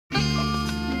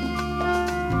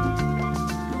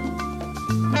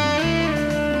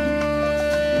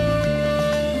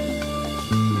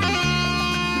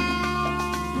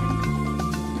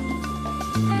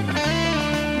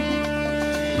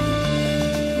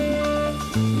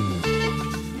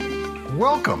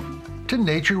Welcome to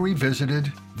Nature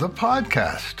Revisited, the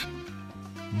podcast.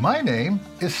 My name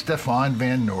is Stefan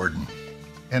Van Noorden,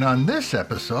 and on this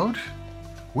episode,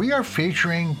 we are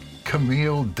featuring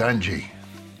Camille Dungy,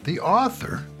 the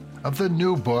author of the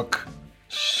new book,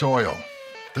 Soil,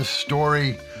 the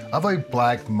story of a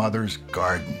Black mother's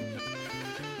garden.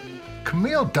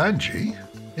 Camille Dungy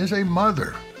is a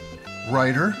mother,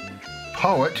 writer,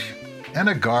 poet, and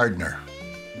a gardener,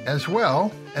 as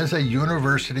well as a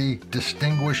university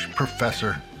distinguished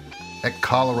professor at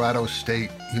Colorado State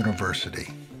University.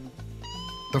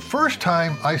 The first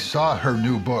time I saw her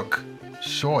new book,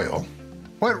 Soil,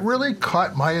 what really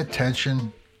caught my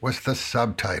attention was the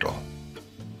subtitle,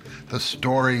 The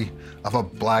Story of a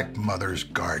Black Mother's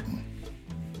Garden.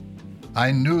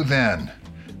 I knew then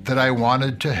that I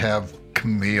wanted to have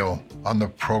Camille on the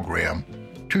program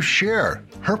to share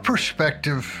her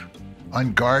perspective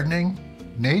on gardening,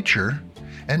 nature,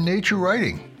 and nature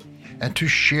writing, and to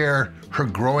share her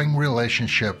growing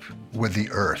relationship with the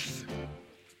earth.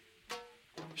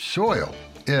 Soil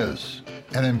is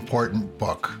an important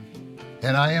book,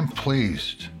 and I am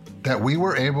pleased that we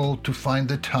were able to find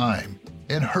the time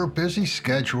in her busy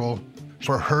schedule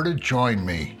for her to join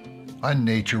me on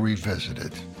Nature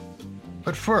Revisited.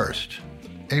 But first,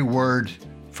 a word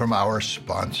from our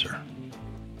sponsor,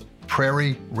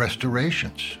 Prairie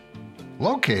Restorations,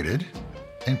 located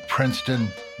in Princeton,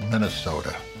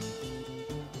 Minnesota.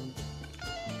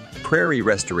 Prairie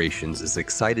Restorations is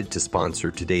excited to sponsor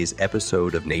today's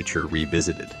episode of Nature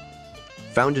Revisited.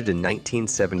 Founded in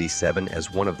 1977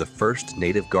 as one of the first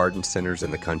native garden centers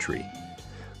in the country,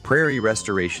 Prairie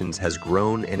Restorations has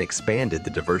grown and expanded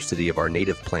the diversity of our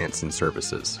native plants and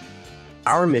services.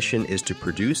 Our mission is to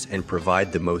produce and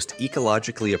provide the most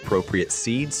ecologically appropriate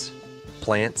seeds,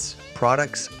 plants,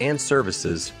 products, and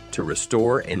services to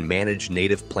restore and manage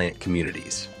native plant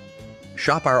communities.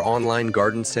 Shop our online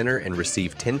garden center and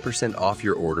receive 10% off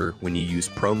your order when you use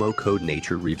promo code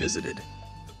Nature Revisited.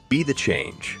 Be the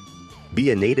change.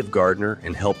 Be a native gardener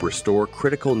and help restore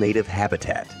critical native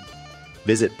habitat.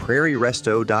 Visit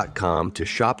prairieresto.com to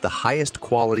shop the highest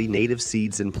quality native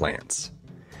seeds and plants.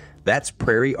 That's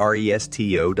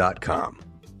prairieresto.com.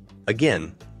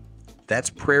 Again, that's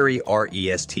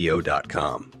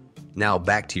prairieresto.com. Now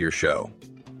back to your show.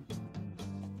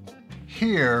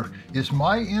 Here is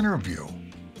my interview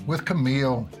with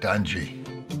Camille Dungy.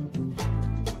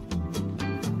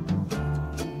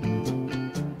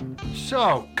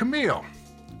 So, Camille,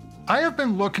 I have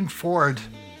been looking forward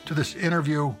to this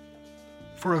interview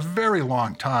for a very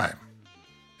long time,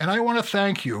 and I want to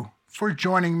thank you for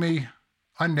joining me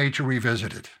on Nature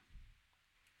Revisited.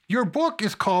 Your book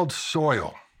is called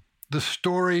Soil, the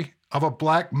story of a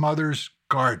Black mother's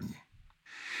garden,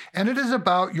 and it is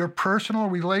about your personal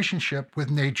relationship with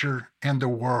nature and the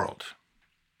world.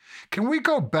 Can we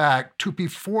go back to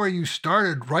before you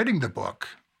started writing the book,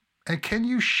 and can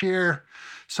you share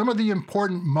some of the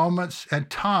important moments and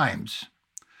times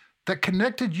that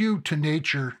connected you to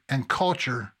nature and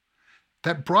culture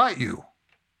that brought you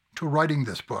to writing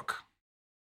this book?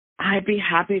 I'd be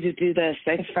happy to do this.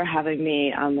 Thanks for having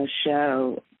me on the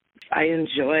show. I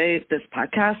enjoy this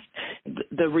podcast,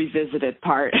 the revisited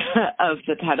part of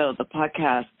the title of the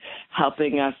podcast,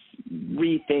 helping us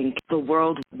rethink the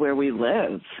world where we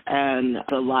live and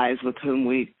the lives with whom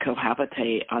we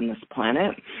cohabitate on this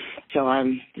planet. So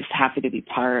I'm just happy to be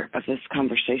part of this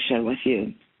conversation with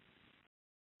you.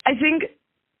 I think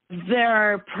there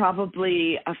are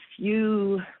probably a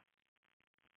few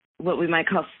what we might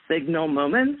call signal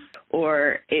moments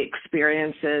or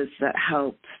experiences that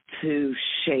helped to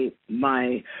shape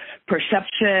my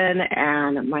perception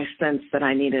and my sense that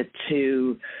I needed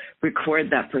to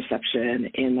record that perception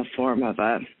in the form of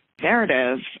a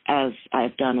narrative, as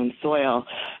I've done in Soil.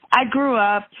 I grew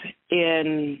up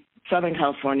in Southern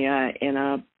California in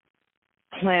a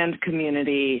planned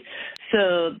community,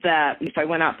 so that if I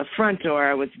went out the front door,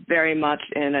 I was very much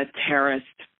in a terraced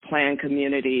planned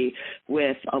community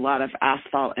with a lot of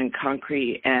asphalt and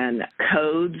concrete and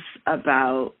codes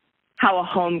about how a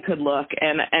home could look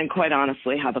and quite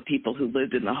honestly, how the people who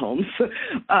lived in the homes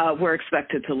were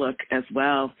expected to look as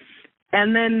well.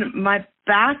 And then my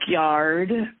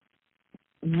backyard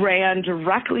ran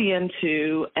directly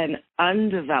into an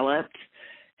undeveloped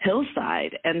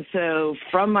hillside. And so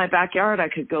from my backyard, I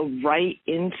could go right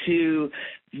into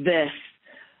this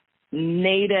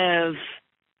native,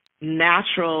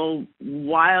 natural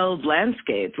wild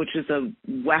landscape, which is a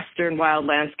western wild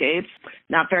landscape,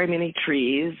 not very many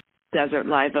trees, desert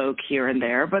live oak here and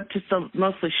there, but just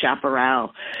mostly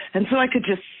chaparral. And so I could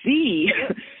just see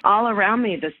all around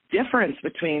me this difference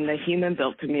between the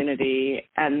human-built community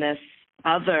and this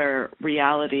other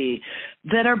reality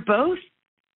that are both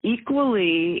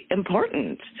equally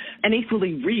important and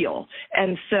equally real.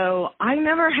 And so I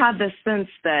never had this sense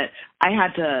that I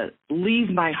had to leave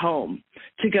my home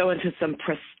to go into some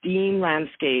pristine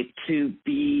landscape to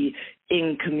be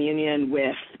in communion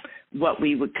with what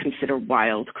we would consider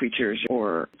wild creatures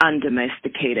or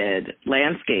undomesticated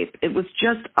landscape. It was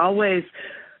just always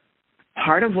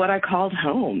part of what I called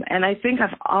home. And I think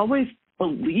I've always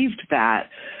believed that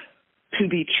to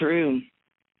be true.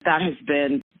 That has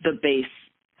been the base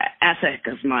ethic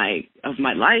of my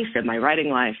life and my writing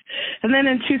life. And then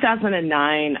in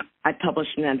 2009, I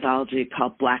published an anthology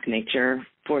called Black Nature,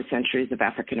 4 Centuries of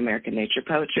African American Nature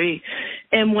Poetry,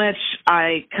 in which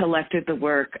I collected the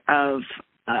work of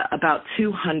about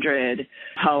 200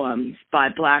 poems by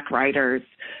Black writers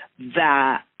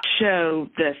that show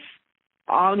this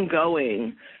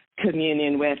ongoing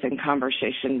communion with and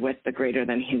conversation with the greater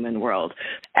than human world.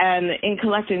 And in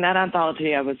collecting that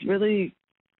anthology, I was really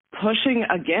pushing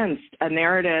against a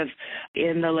narrative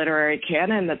in the literary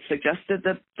canon that suggested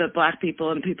that the Black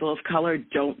people and people of color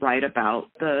don't write about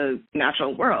the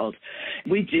natural world.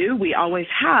 We do, we always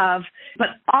have, but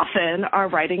often our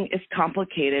writing is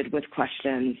complicated with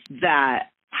questions that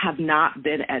have not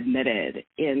been admitted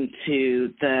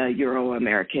into the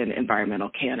Euro-American environmental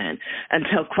canon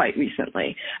until quite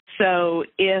recently. So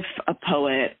if a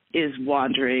poet is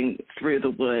wandering through the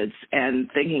woods and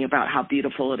thinking about how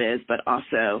beautiful it is, but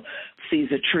also sees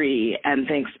a tree and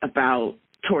thinks about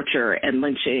torture and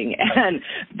lynching and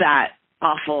that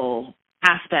awful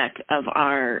aspect of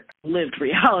our lived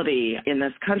reality in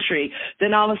this country,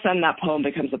 then all of a sudden that poem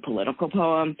becomes a political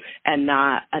poem and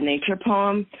not a nature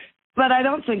poem. But I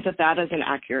don't think that that is an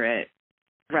accurate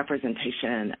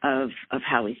representation of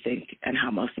how we think and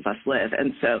how most of us live.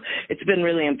 And so it's been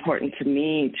really important to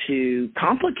me to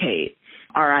complicate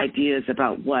our ideas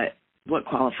about what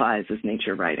qualifies as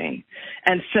nature writing.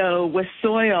 And so with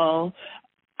Soil,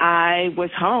 I was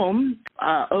home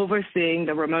overseeing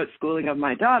the remote schooling of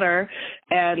my daughter,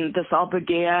 and this all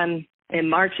began in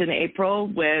March and April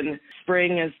when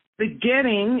spring is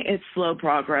beginning its slow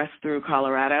progress through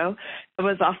Colorado. I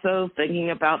was also thinking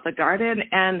about the garden,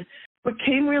 and it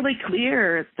became really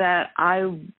clear that I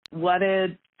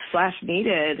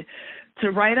wanted/needed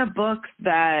to write a book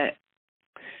that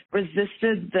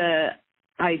resisted the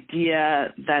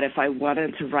idea that if I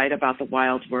wanted to write about the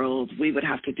wild world, we would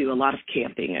have to do a lot of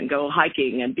camping and go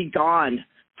hiking and be gone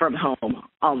from home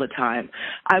all the time.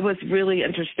 I was really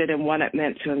interested in what it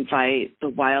meant to invite the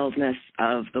wildness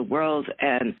of the world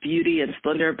and beauty and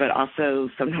splendor, but also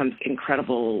sometimes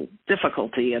incredible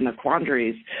difficulty and the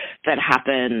quandaries that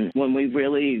happen when we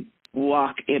really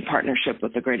walk in partnership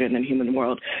with the greater than human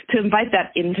world, to invite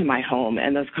that into my home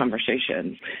and those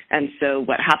conversations. And so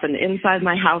what happened inside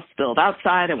my house spilled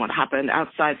outside, and what happened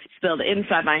outside spilled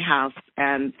inside my house,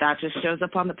 and that just shows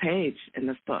up on the page in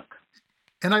this book.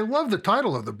 And I love the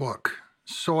title of the book,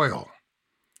 Soil,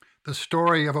 the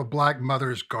story of a Black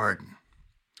mother's garden.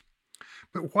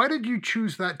 But why did you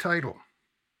choose that title?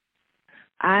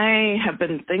 I have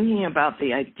been thinking about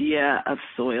the idea of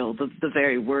soil, the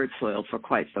very word soil, for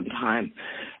quite some time.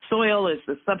 Soil is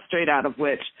the substrate out of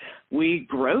which we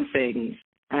grow things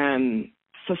and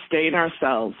sustain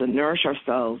ourselves and nourish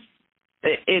ourselves.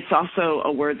 It's also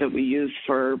a word that we use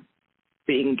for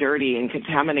being dirty and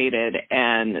contaminated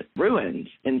and ruined,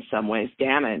 in some ways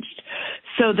damaged.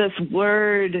 So this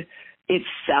word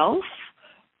itself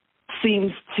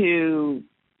seems to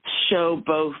show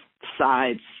both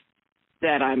sides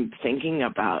that I'm thinking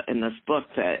about in this book,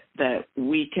 that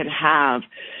we can have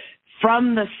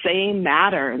from the same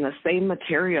matter and the same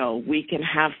material, we can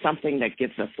have something that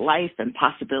gives us life and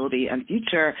possibility and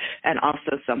future, and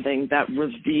also something that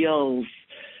reveals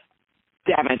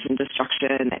damage and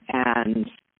destruction and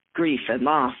grief and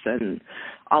loss and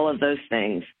all of those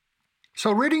things.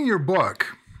 So reading your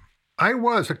book, I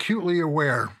was acutely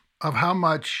aware of how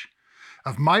much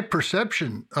of my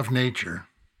perception of nature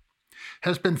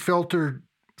has been filtered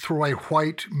through a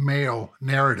white male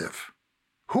narrative.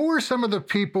 Who are some of the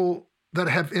people that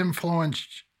have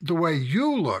influenced the way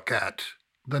you look at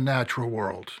the natural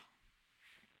world?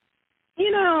 You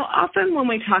know, often when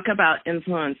we talk about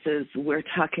influences, we're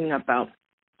talking about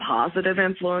positive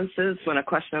influences when a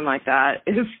question like that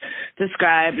is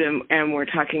described, and we're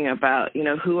talking about, you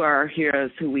know, who are our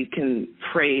heroes who we can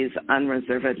praise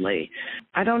unreservedly.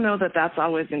 I don't know that that's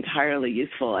always entirely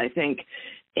useful. I think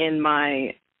in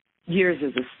my years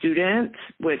as a student,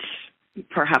 which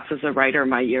perhaps as a writer,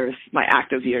 my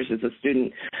active years as a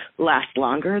student last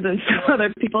longer than some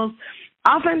other people's,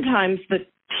 oftentimes the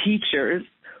teachers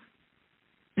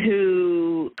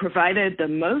who provided the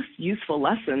most useful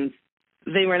lessons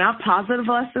They were not positive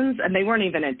lessons, and they weren't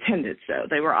even intended so.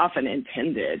 They were often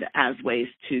intended as ways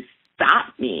to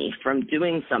stop me from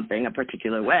doing something a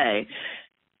particular way.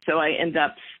 So I end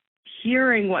up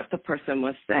hearing what the person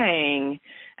was saying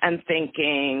and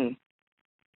thinking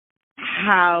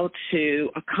how to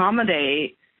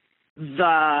accommodate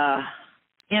the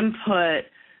input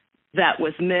that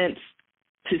was meant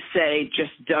to say,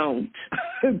 just don't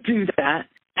do that,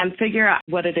 and figure out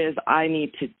what it is I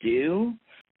need to do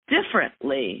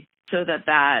differently so that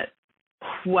that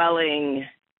quelling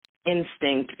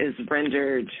instinct is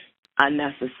rendered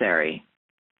unnecessary.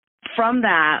 From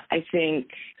that, I think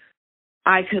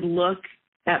I could look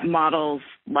at models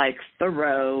like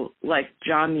Thoreau, like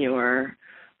John Muir,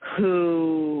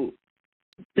 who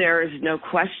there is no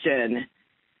question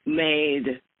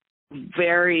made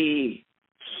very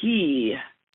key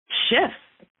shifts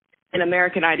in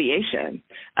American ideation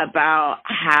about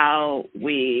how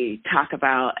we talk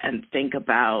about and think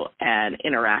about and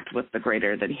interact with the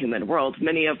greater than human world,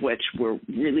 many of which were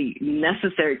really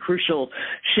necessary, crucial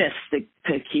shifts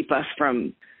to keep us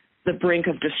from the brink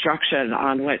of destruction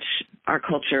on which our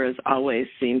culture has always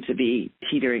seemed to be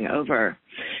teetering over.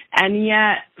 And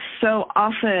yet, so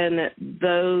often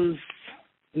those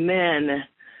men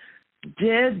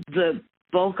did the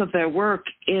bulk of their work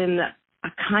in a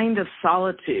kind of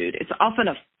solitude. It's often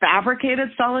a fabricated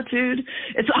solitude.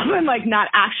 It's often like not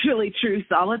actually true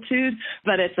solitude,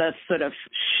 but it's a sort of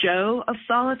show of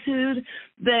solitude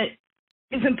that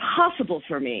is impossible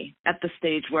for me at the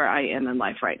stage where I am in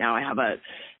life right now. I have a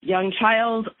young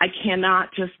child. I cannot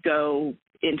just go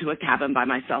into a cabin by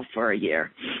myself for a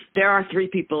year. There are 3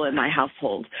 people in my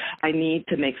household. I need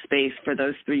to make space for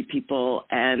those 3 people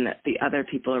and the other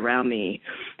people around me.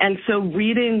 And so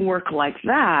reading work like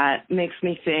that makes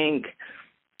me think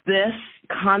this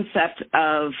concept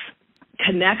of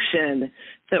connection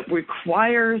that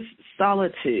requires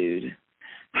solitude,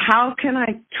 how can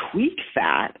I tweak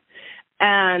that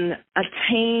and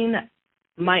attain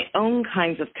my own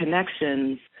kinds of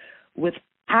connections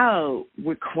without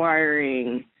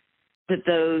requiring that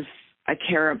those I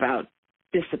care about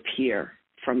disappear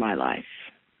from my life?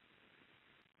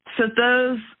 So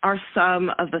those are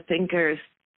some of the thinkers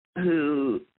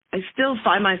who I still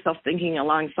find myself thinking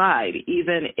alongside,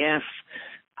 even if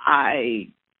I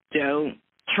don't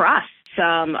trust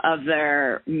some of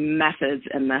their methods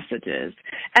and messages.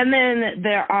 And then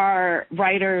there are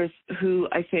writers who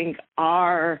I think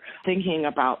are thinking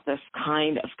about this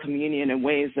kind of communion in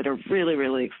ways that are really,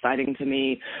 really exciting to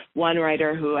me. One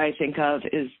writer who I think of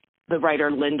is the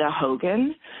writer Linda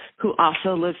Hogan, who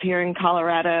also lives here in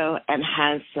Colorado and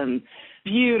has some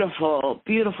beautiful,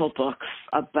 beautiful books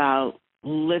about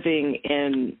living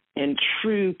in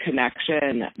true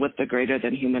connection with the greater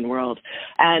than human world.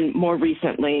 And more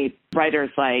recently,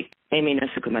 writers like Amy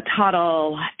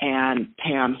Nisukumatadl and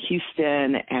Pam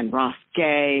Houston and Ross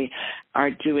Gay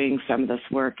are doing some of this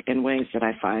work in ways that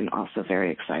I find also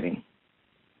very exciting.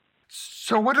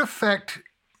 So what effect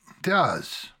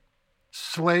does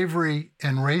slavery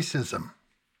and racism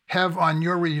have on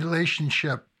your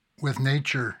relationship with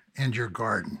nature and your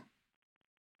garden?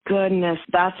 Goodness,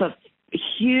 that's a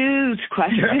huge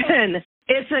question.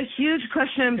 It's a huge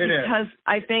question because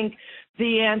I think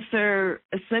the answer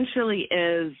essentially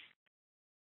is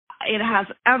it has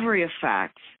every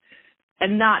effect,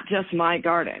 and not just my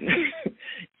garden.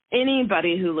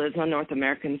 Anybody who lives on North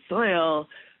American soil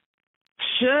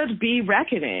should be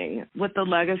reckoning with the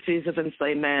legacies of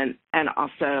enslavement and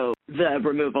also the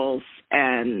removals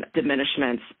and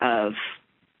diminishments of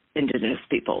indigenous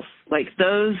peoples. Like,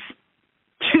 those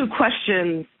 2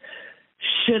 questions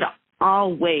should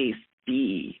always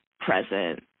be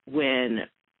present when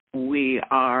we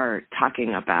are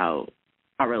talking about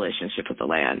our relationship with the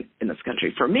land in this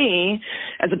country. For me,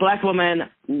 as a Black woman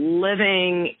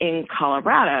living in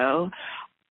Colorado,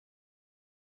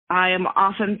 I am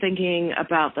often thinking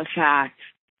about the fact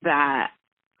that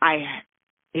I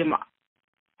am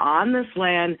on this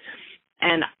land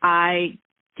and I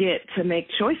get to make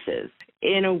choices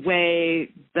in a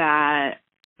way that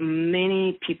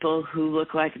many people who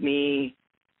look like me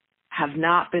have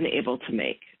not been able to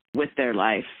make with their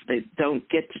life. They don't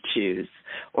get to choose,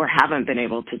 or haven't been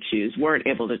able to choose, weren't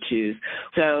able to choose.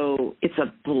 So it's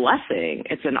a blessing.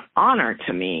 It's an honor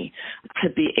to me to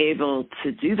be able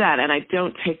to do that. And I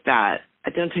don't take that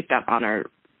honor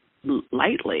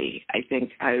lightly. I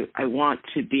think I want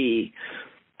to be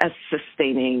as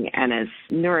sustaining and as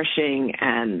nourishing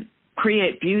and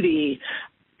create beauty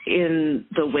in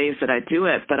the ways that I do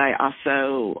it, but I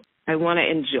want to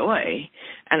enjoy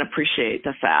and appreciate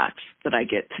the fact that I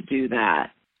get to do that.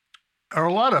 A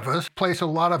lot of us place a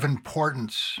lot of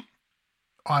importance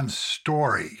on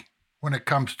story when it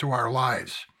comes to our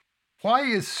lives. Why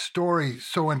is story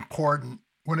so important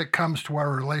when it comes to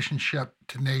our relationship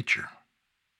to nature?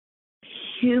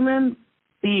 Human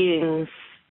beings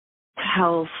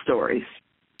tell stories.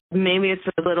 Maybe it's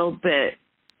a little bit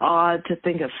odd to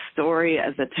think of story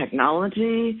as a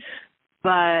technology,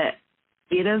 but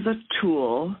it is a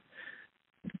tool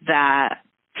that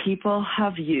people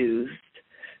have used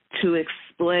to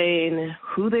explain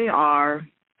who they are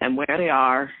and where they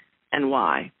are and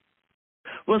why.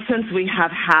 Well, since we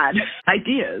have had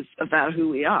ideas about who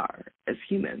we are as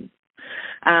humans,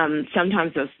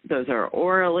 sometimes those are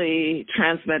orally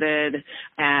transmitted,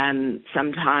 and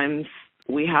sometimes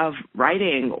we have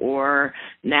writing, or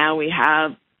now we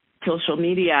have social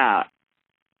media,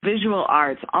 visual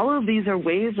arts. All of these are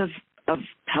ways of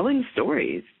telling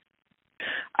stories.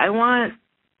 I want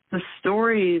the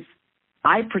stories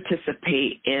I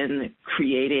participate in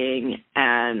creating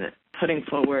and putting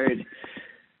forward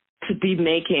to be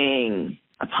making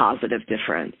a positive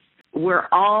difference. We're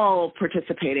all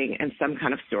participating in some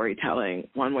kind of storytelling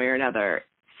one way or another.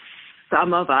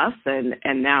 Some of us, and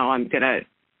now I'm going to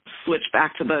switch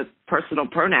back to the personal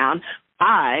pronoun,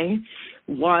 I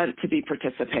want to be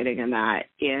participating in that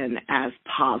in as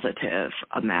positive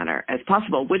a manner as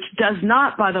possible, which does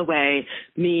not, by the way,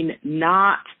 mean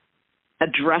not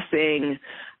addressing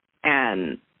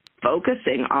and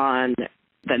focusing on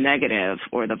the negative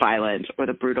or the violent or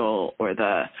the brutal or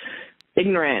the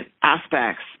ignorant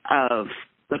aspects of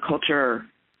the culture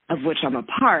of which I'm a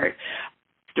part.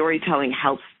 Storytelling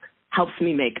helps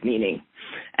me make meaning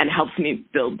and helps me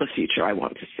build the future I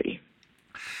want to see.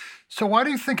 So why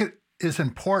do you think it is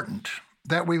important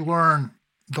that we learn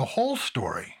the whole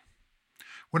story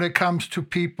when it comes to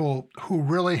people who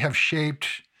really have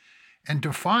shaped and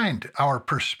defined our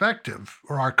perspective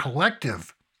or our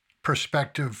collective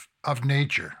perspective of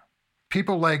nature?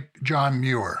 People like John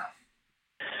Muir.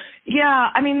 Yeah,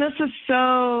 I mean, this is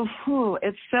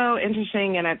it's so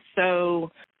interesting, and it's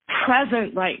so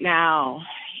present right now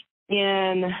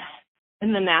in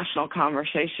the national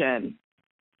conversation,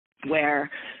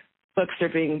 where books are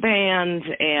being banned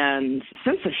and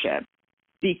censorship,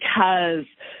 because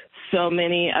so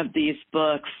many of these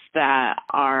books that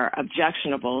are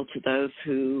objectionable to those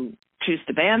who choose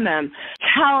to ban them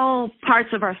tell parts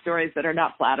of our stories that are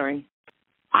not flattering.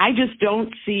 I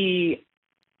don't see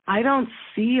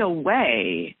a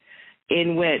way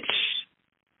in which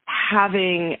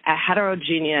having a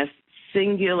heterogeneous,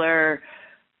 singular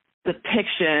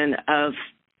depiction of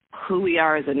who we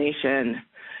are as a nation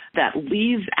that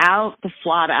leaves out the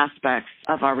flawed aspects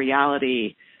of our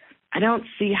reality, I don't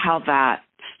see how that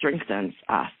strengthens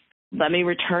us. Let me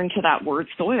return to that word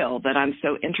soil that I'm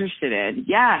so interested in.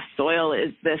 Yes, soil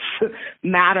is this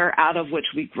matter out of which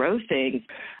we grow things.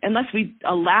 Unless we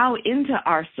allow into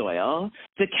our soil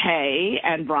decay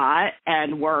and rot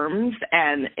and worms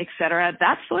and et cetera,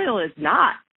 that soil it's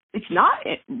not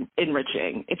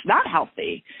enriching. It's not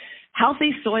healthy.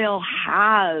 Healthy soil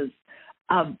has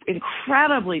an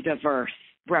incredibly diverse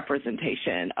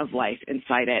representation of life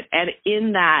inside it. And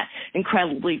in that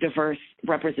incredibly diverse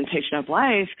representation of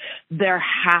life, there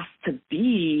has to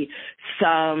be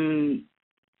some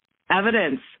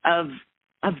evidence of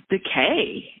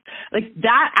decay. Like,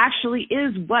 that actually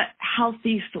is what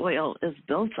healthy soil is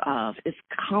built of. It's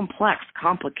complex,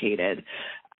 complicated.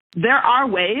 There are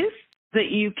ways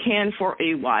that you can, for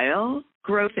a while,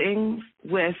 grow things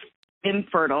with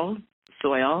infertile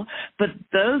soil, but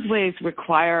those ways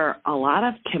require a lot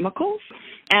of chemicals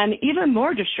and even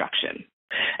more destruction.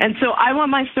 And so I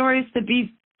want my stories to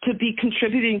be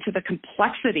contributing to the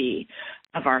complexity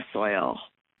of our soil.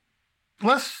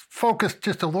 Let's focus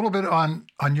just a little bit on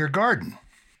your garden.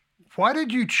 Why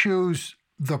did you choose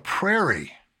the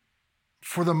prairie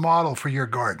for the model for your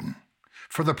garden,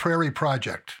 for the Prairie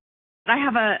Project? I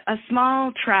have a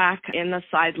small tract in the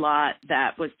side lot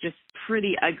that was just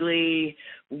pretty ugly.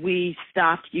 We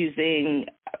stopped using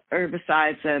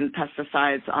herbicides and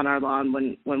pesticides on our lawn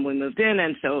when we moved in,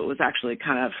 and so it was actually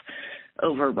kind of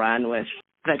overrun with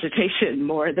vegetation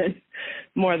more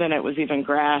than it was even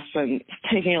grass, and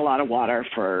taking a lot of water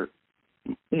for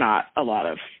not a lot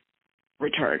of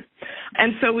return.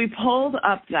 And so we pulled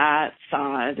up that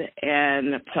sod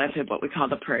and planted what we call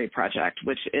the Prairie Project,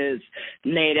 which is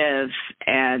native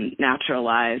and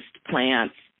naturalized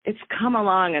plants. It's come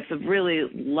along. It's a really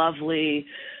lovely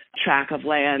tract of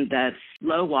land that's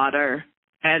low water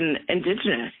and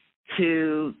indigenous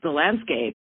to the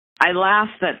landscape. I laugh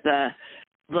that the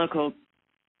local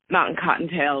mountain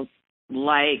cottontails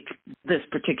like this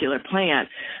particular plant.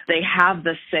 They have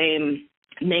the same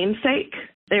namesake.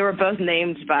 They were both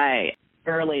named by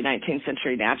early 19th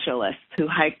century naturalists who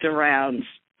hiked around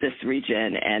this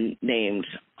region and named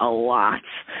a lot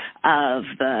of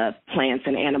the plants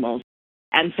and animals.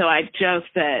 And so I joke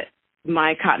that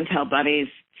my cottontail buddies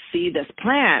see this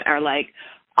plant are like,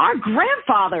 our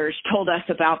grandfathers told us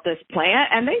about this plant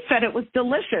and they said it was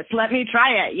delicious. Let me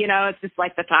try it. It's just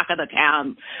like the talk of the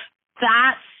town.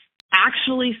 That's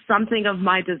actually something of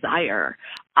my desire.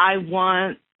 I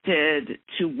wanted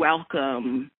to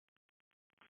welcome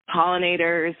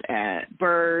pollinators and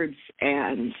birds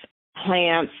and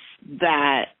plants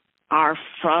that are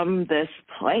from this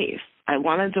place. I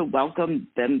wanted to welcome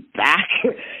them back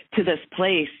to this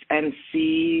place and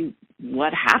see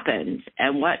what happened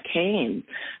and what came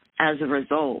as a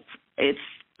result. It's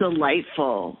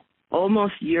delightful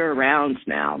almost year-round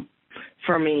now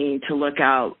for me to look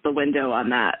out the window on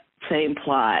that same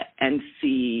plot and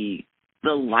see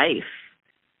the life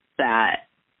that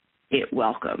it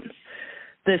welcomes.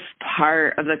 This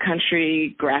part of the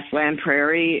country, grassland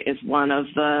prairie, is one of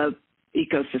the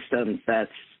ecosystems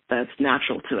that's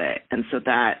natural to it. And so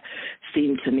that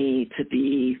seemed to me to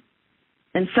be,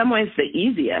 in some ways, the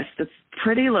easiest. It's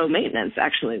pretty low maintenance,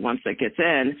 actually, once it gets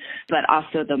in, but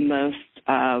also the most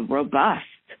robust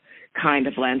kind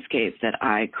of landscape that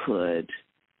I could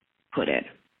put in.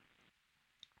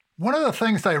 One of the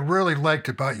things I really liked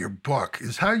about your book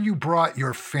is how you brought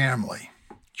your family,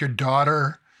 your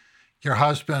daughter, your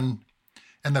husband,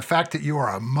 and the fact that you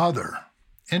are a mother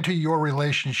into your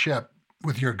relationship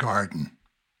with your garden.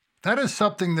 That is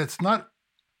something that's not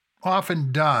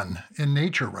often done in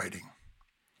nature writing.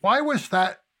 Why was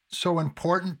that so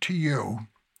important to you,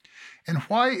 and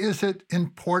why is it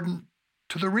important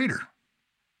to the reader?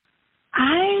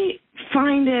 I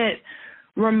find it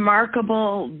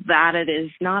remarkable that it is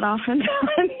not often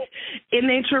done in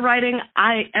nature writing,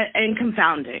 and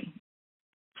confounding.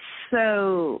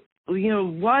 So,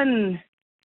 one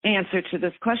answer to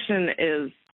this question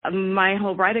is my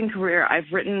whole writing career,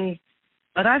 I've written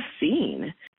what I've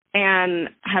seen and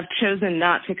have chosen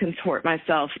not to contort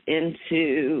myself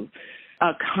into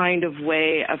a kind of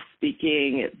way of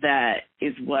speaking that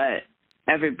is what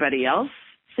everybody else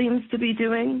seems to be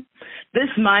doing. This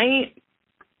might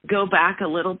go back a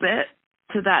little bit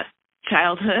to that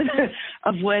childhood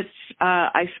of which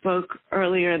I spoke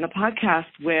earlier in the podcast,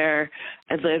 where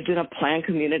I lived in a planned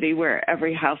community where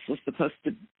every house was supposed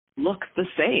to look the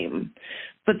same.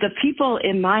 But the people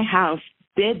in my house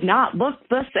did not look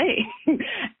the same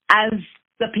as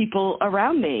the people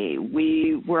around me.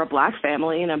 We were a Black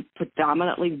family in a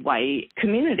predominantly white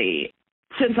community.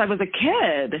 Since I was a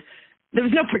kid, there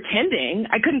was no pretending.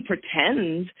 I couldn't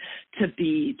pretend to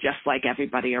be just like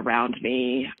everybody around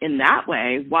me in that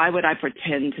way. Why would I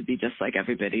pretend to be just like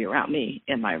everybody around me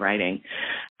in my writing?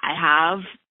 I have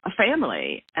a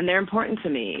family, and they're important to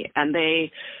me, and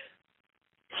they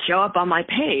show up on my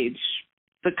page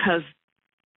because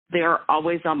they're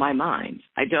always on my mind.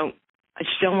 I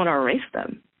just don't want to erase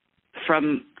them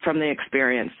from the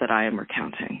experience that I am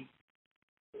recounting.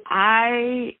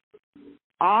 I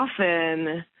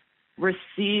often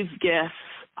receive gifts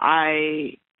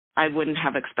I wouldn't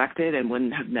have expected and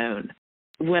wouldn't have known.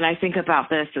 When I think about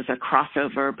this as a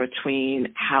crossover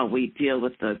between how we deal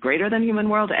with the greater than human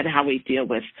world and how we deal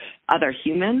with other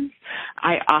humans,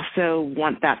 I also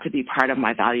want that to be part of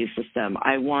my value system.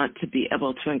 I want to be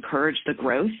able to encourage the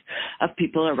growth of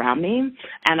people around me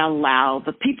and allow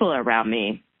the people around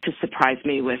me to surprise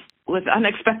me with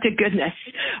unexpected goodness.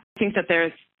 I think that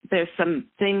there's some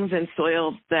things in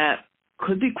soil that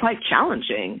could be quite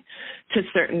challenging to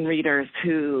certain readers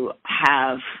who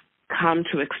have come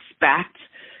to expect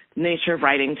nature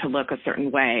writing to look a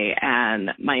certain way,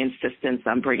 and my insistence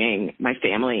on bringing my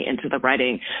family into the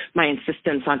writing, my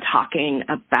insistence on talking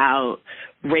about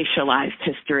racialized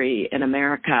history in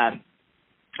America,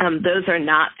 those are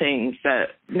not things that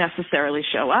necessarily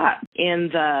show up in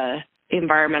the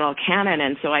environmental canon.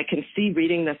 And so I can see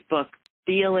reading this book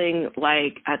feeling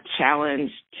like a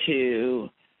challenge to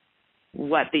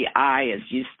what the eye is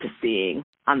used to seeing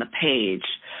on the page.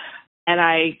 And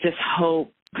I just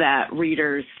hope that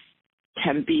readers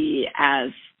can be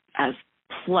as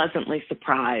pleasantly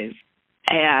surprised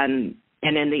and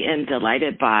in the end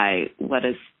delighted by what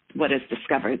is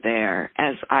discovered there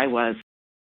as I was.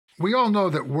 We all know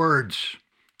that words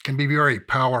can be very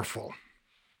powerful.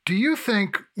 Do you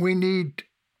think we need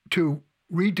to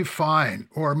redefine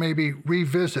or maybe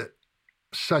revisit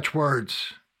such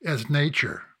words as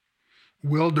nature,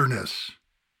 wilderness,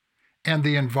 and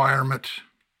the environment?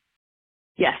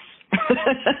 Yes.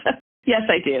 Yes,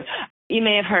 I do. You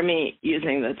may have heard me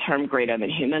using the term greater than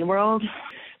human world.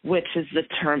 which is the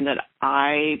term that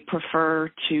I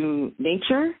prefer to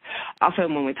nature.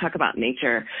 Often when we talk about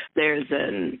nature, there's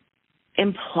an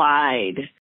implied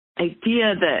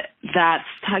idea that that's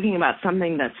talking about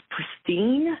something that's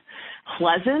pristine,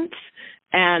 pleasant,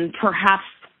 and perhaps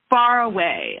far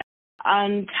away,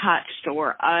 untouched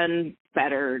or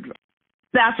unfettered.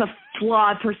 That's a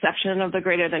flawed perception of the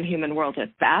greater than human world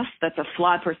at best. That's a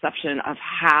flawed perception of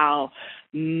how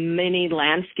many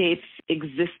landscapes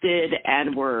existed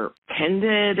and were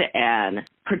tended and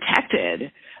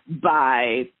protected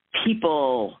by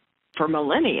people for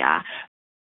millennia.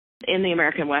 In the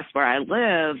American West where I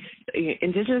live,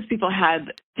 Indigenous people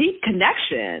had deep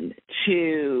connection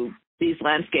to these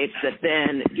landscapes that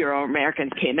then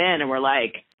Euro-Americans came in and were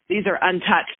like, these are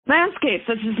untouched landscapes.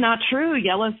 This is not true.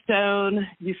 Yellowstone,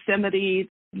 Yosemite.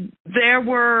 There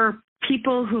were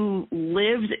people who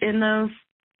lived in those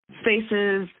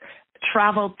spaces,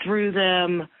 traveled through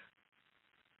them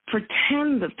for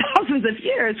tens of thousands of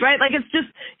years, right? Like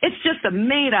it's just a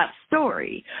made-up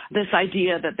story, this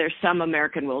idea that there's some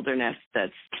American wilderness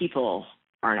that people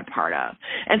aren't a part of.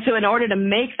 And so in order to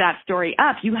make that story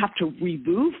up, you have to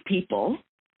remove people.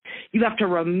 You have to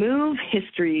remove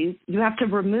histories. You have to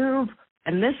remove,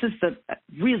 and this is the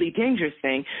really dangerous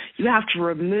thing, you have to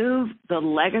remove the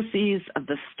legacies of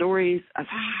the stories of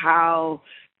how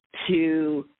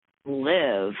to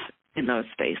live in those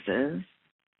spaces.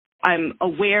 I'm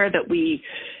aware that we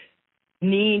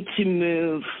need to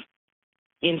move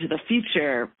into the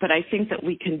future, but I think that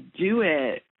we can do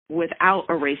it without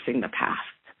erasing the past.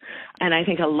 And I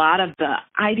think a lot of the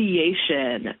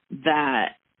ideation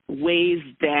that weighs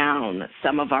down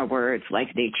some of our words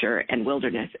like nature and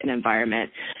wilderness and environment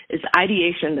is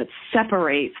ideation that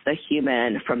separates the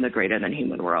human from the greater than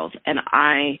human world. And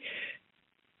I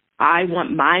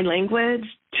want my language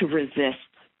to resist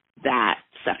that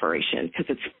separation because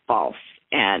it's false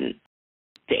and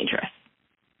dangerous.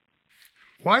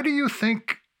 Why do you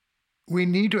think we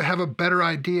need to have a better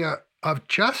idea of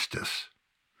justice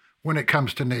when it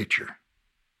comes to nature?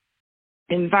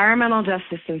 Environmental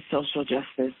justice and social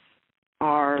justice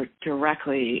are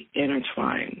directly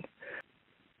intertwined.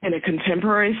 In a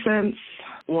contemporary sense,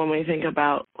 when we think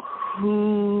about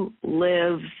who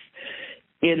lives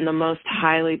in the most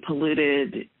highly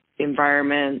polluted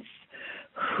environments,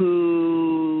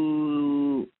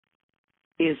 who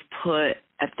is put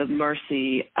at the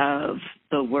mercy of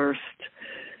the worst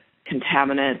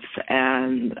contaminants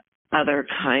and other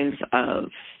kinds of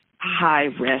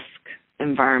high-risk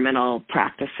environmental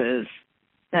practices,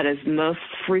 that is most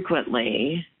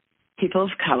frequently people of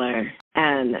color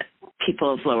and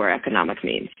people of lower economic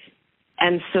means.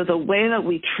 And so the way that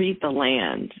we treat the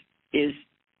land is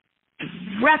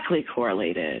directly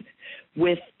correlated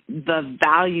with the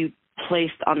value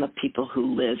placed on the people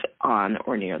who live on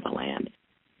or near the land.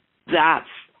 That's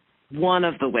one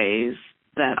of the ways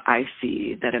that I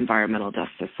see that environmental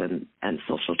justice and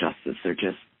social justice are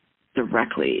just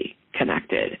directly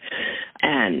connected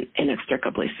and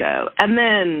inextricably so. And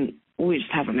then we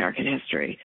just have American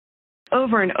history.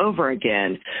 Over and over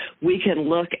again, we can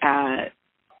look at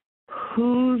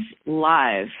whose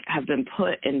lives have been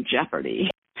put in jeopardy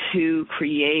to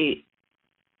create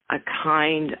a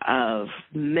kind of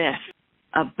myth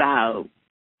about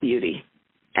beauty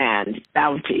and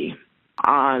bounty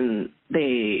on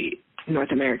the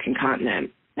North American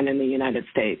continent and in the United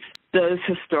States. Those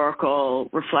historical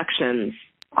reflections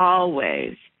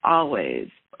always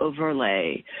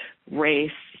overlay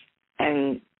race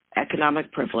and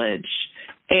economic privilege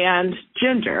and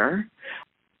gender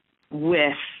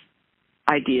with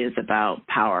ideas about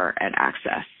power and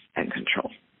access and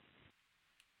control.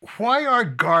 Why are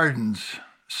gardens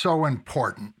so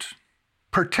important,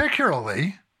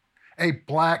 particularly a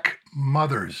Black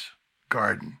mother's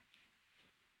garden?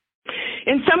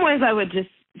 In some ways, I would just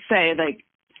say, like,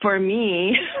 for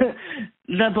me,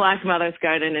 the Black mother's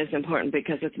garden is important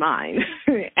because it's mine,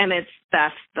 and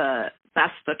that's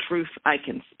the truth I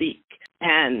can speak,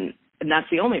 and that's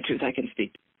the only truth I can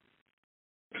speak.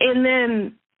 And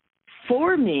then,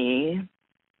 for me,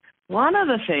 one of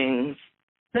the things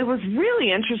that was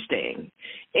really interesting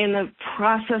in the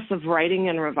process of writing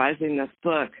and revising this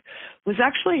book was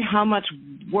actually how much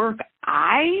work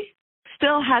I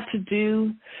still had to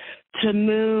do to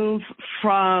move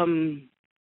from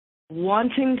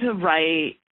wanting to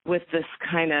write with this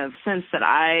kind of sense that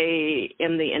I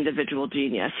am the individual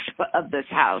genius of this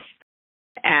house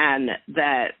and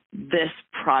that this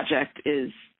project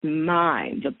is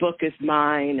mine, the book is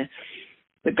mine,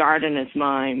 the garden is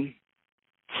mine,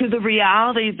 to the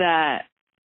reality that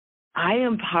I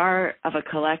am part of a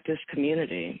collective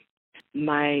community.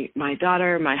 My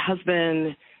daughter, my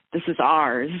husband, this is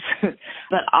ours,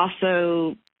 but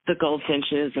also the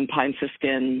goldfinches and pine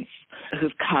siskins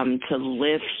who've come to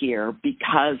live here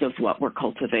because of what we're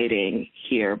cultivating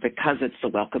here, because it's the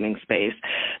welcoming space.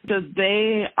 So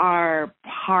they are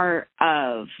part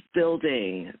of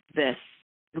building this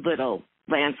little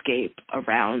landscape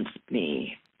around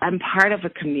me. I'm part of a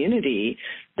community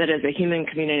that is a human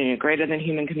community, a greater than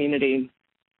human community.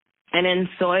 And in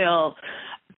soil,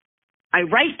 I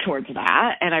write towards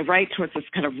that, and I write towards this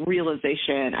kind of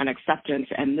realization and acceptance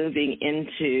and moving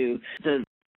into the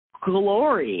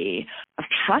glory of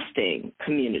trusting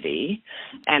community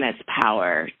and its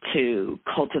power to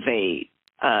cultivate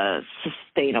a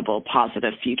sustainable,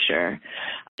 positive future.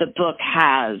 The book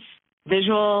has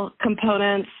visual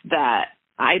components that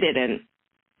I didn't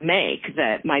make,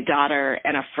 that my daughter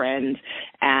and a friend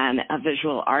and a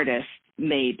visual artist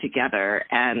made together,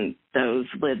 and those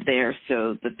live there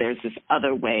so that there's this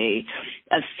other way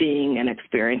of seeing and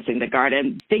experiencing the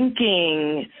garden.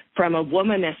 Thinking from a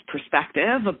womanist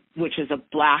perspective, which is a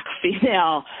Black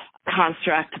female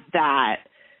construct that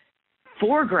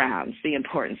foregrounds the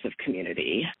importance of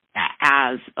community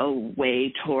as a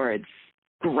way towards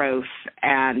growth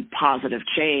and positive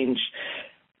change,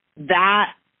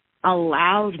 that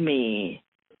allowed me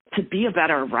to be a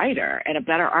better writer and a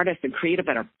better artist and create a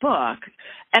better book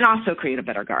and also create a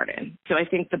better garden. So I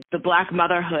think the Black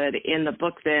motherhood in the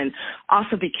book then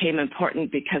also became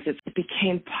important because it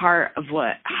became part of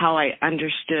how I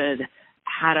understood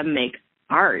how to make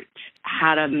art,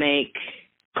 how to make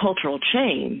cultural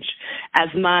change, as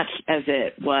much as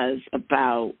it was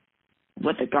about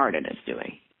what the garden is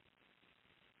doing.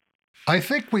 I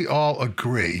think we all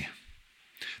agree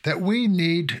that we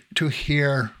need to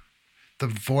hear the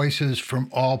voices from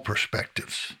all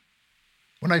perspectives.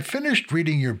 When I finished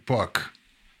reading your book,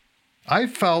 I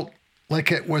felt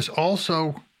like it was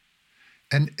also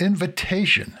an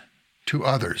invitation to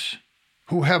others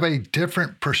who have a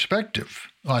different perspective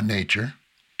on nature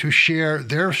to share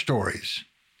their stories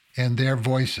and their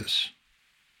voices.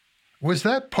 Was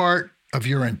that part of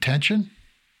your intention?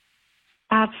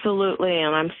 Absolutely,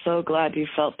 and I'm so glad you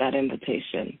felt that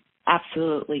invitation.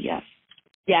 Absolutely, yes.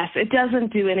 Yes, it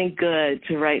doesn't do any good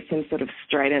to write some sort of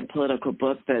strident political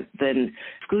book that then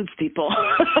excludes people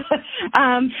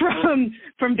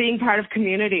from being part of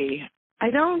community.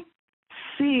 I don't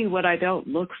see what I don't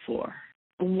look for.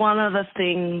 One of the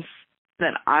things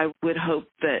that I would hope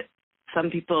that some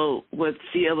people would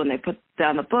feel when they put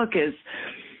down the book is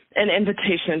an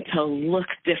invitation to look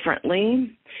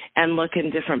differently and look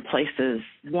in different places.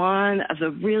 One of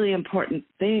the really important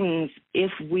things,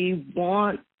 if we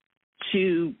want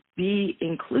to be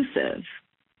inclusive,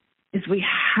 is we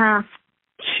have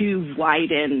to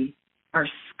widen our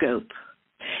scope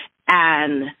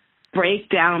and break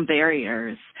down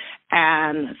barriers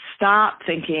and stop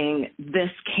thinking this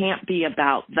can't be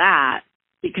about that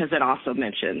because it also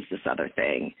mentions this other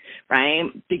thing, right?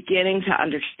 Beginning to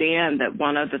understand that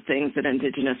one of the things that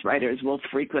Indigenous writers will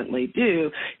frequently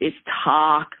do is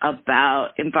talk about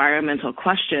environmental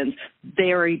questions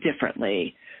very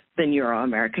differently than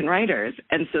Euro-American writers.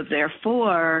 And so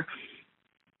therefore,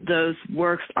 those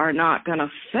works are not going to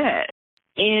fit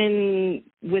in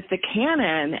with the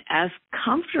canon as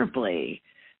comfortably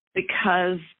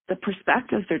because the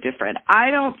perspectives are different.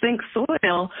 I don't think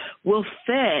soil will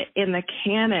fit in the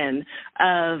canon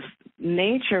of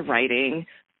nature writing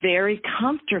very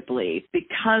comfortably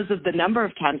because of the number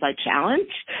of times I challenge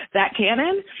that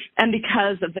canon and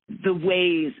because of the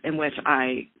ways in which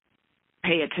I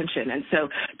pay attention. And so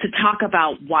to talk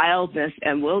about wildness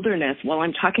and wilderness while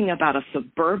I'm talking about a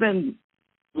suburban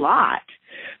lot,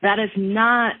 that is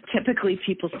not typically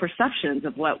people's perceptions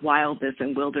of what wildness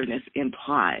and wilderness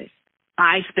implies.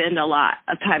 I spend a lot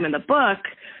of time in the book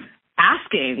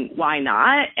asking why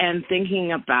not and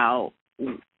thinking about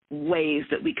ways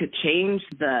that we could change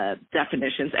the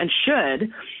definitions and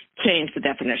should change the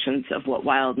definitions of what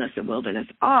wildness and wilderness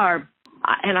are.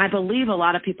 And I believe a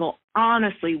lot of people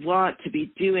honestly want to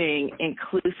be doing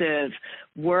inclusive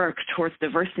work towards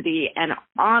diversity and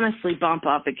honestly bump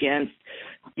up against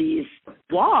these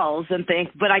walls and think,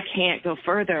 but I can't go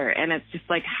further. And it's just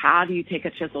like, how do you take a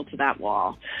chisel to that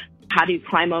wall? How do you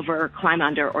climb over or climb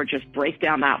under or just break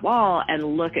down that wall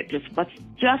and look at just what's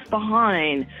just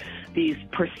behind these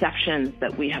perceptions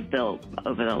that we have built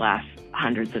over the last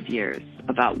hundreds of years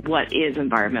about what is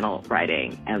environmental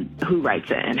writing and who writes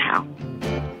it and how.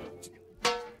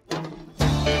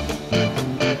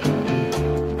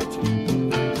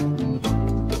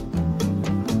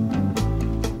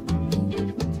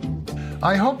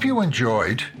 I hope you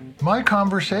enjoyed my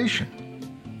conversation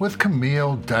with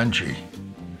Camille Dungy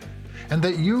and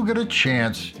that you get a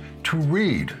chance to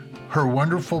read her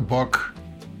wonderful book,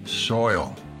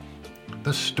 Soil,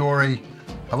 the story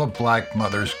of a black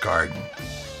mother's garden.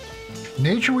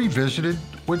 Nature Revisited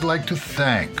would like to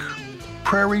thank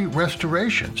Prairie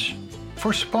Restorations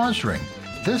for sponsoring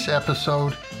this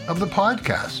episode of the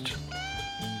podcast,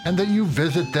 and that you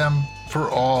visit them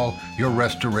for all your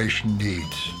restoration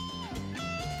needs.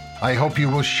 I hope you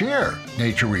will share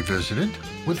Nature Revisited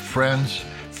with friends,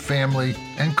 family,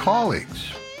 and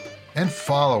colleagues, and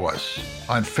follow us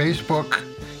on Facebook,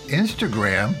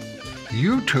 Instagram,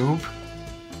 YouTube,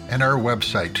 and our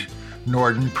website,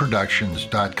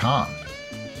 NordenProductions.com.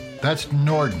 That's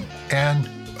Norden,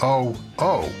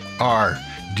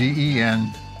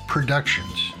 Noorden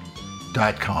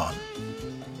Productions.com.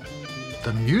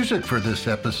 The music for this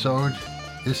episode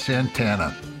is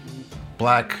Santana,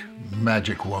 Black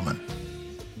Magic Woman.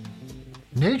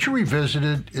 Nature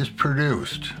Revisited is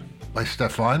produced by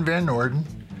Stefan Van Norden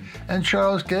and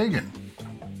Charles Gagan.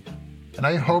 And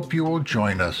I hope you will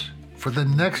join us for the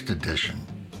next edition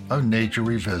of Nature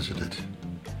Revisited.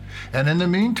 And in the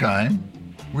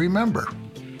meantime, remember,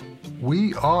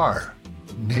 we are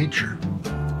nature.